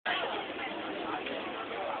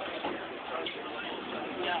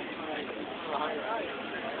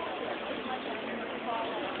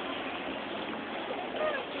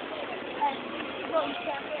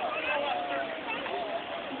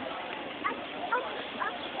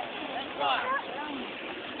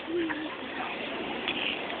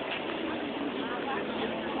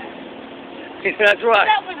That's right.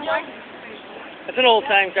 That's an old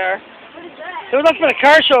time car. What is that? There must have been a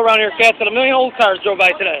car show around here, Kat, that a million old cars drove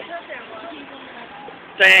by today.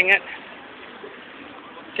 Dang it.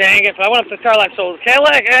 Dang it. But I went up to the car lot, sold a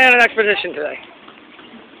Cadillac and an Expedition today.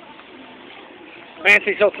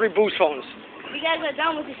 Nancy sold 3 Boost phones. You guys are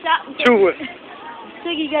done with the shopping. 2. I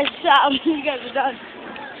think you guys are shopping. You guys are done.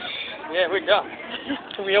 Yeah, we're done.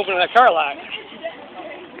 We opened that car lot.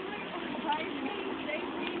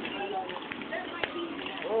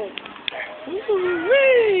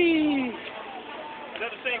 Woo-wee! Is that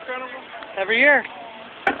the same carnival? Every year.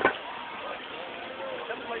 That's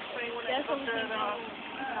like the same one that's up there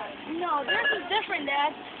No, this is different,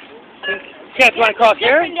 Dad. Kat, you want to cross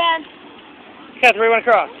here? Different, Dad. Kat, where do you want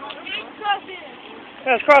to cross? Cross here.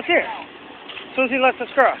 Yeah, let's cross here. As soon as he lets us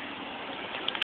cross.